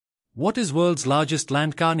What is world's largest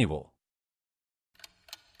land carnivore?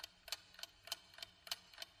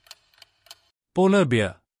 Polar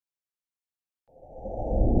bear.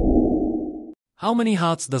 How many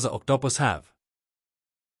hearts does an octopus have?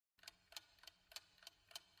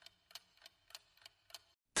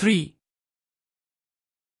 3.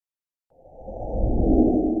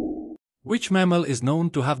 Which mammal is known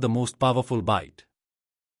to have the most powerful bite?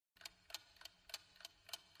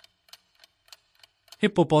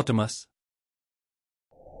 Hippopotamus.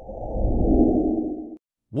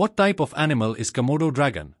 What type of animal is Komodo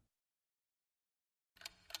dragon?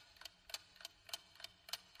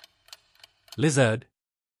 Lizard.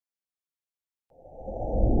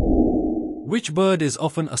 Which bird is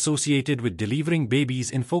often associated with delivering babies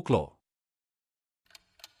in folklore?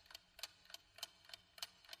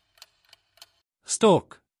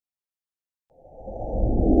 Stork.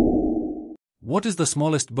 What is the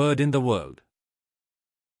smallest bird in the world?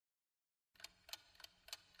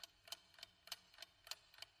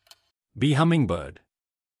 Bee hummingbird.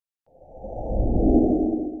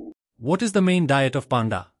 What is the main diet of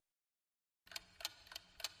panda?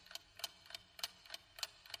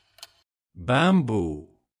 Bamboo.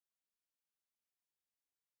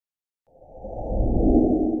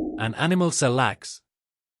 An animal cell lacks.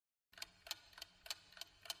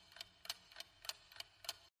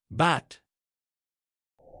 Bat.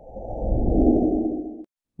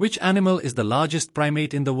 Which animal is the largest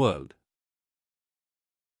primate in the world?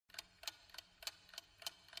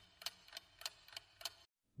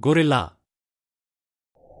 Gorilla.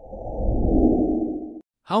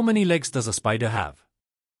 How many legs does a spider have?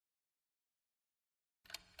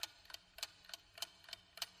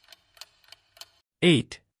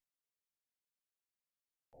 8.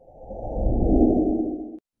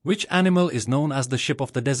 Which animal is known as the ship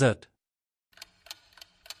of the desert?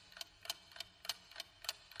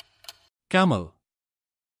 Camel.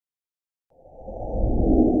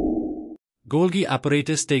 Golgi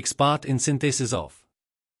apparatus takes part in synthesis of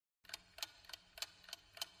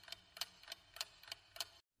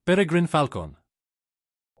peregrine falcon.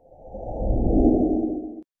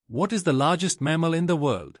 What is the largest mammal in the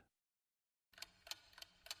world?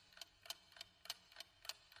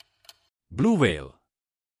 Blue whale.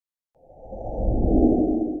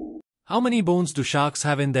 How many bones do sharks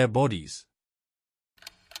have in their bodies?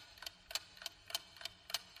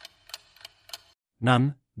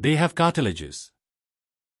 None, they have cartilages.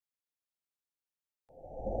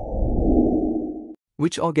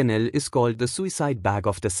 Which organelle is called the suicide bag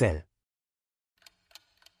of the cell?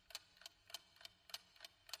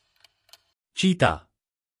 Cheetah.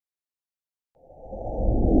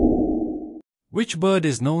 Which bird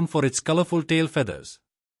is known for its colorful tail feathers?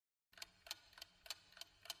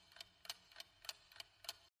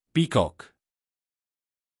 Peacock.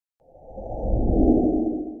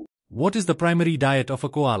 What is the primary diet of a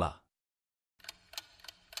koala?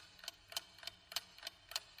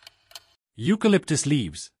 Eucalyptus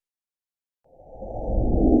leaves.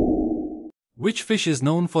 Which fish is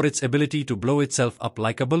known for its ability to blow itself up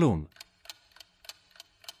like a balloon?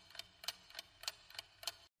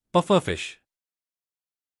 Pufferfish.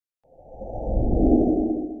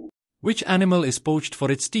 Which animal is poached for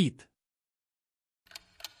its teeth?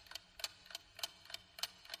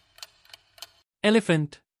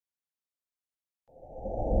 Elephant.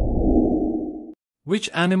 Which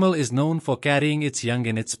animal is known for carrying its young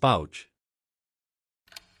in its pouch?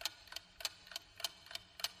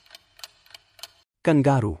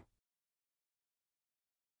 Kangaroo.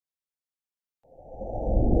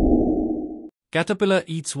 Caterpillar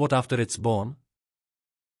eats what after it's born?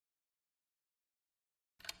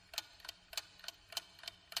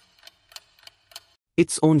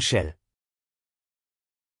 Its own shell.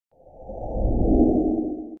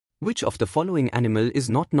 Which of the following animal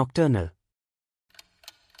is not nocturnal?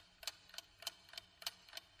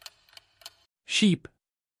 Sheep.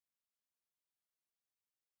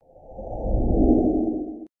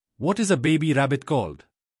 What is a baby rabbit called?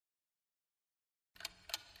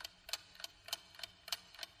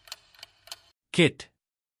 Kit.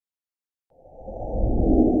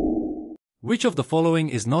 Which of the following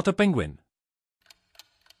is not a penguin?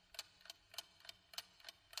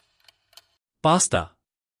 Pasta.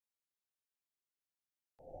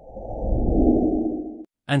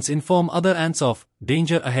 Ants inform other ants of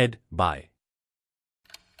danger ahead by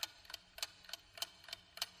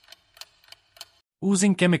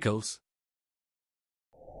oozing chemicals.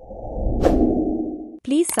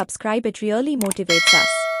 Please subscribe, it really motivates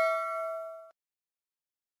us.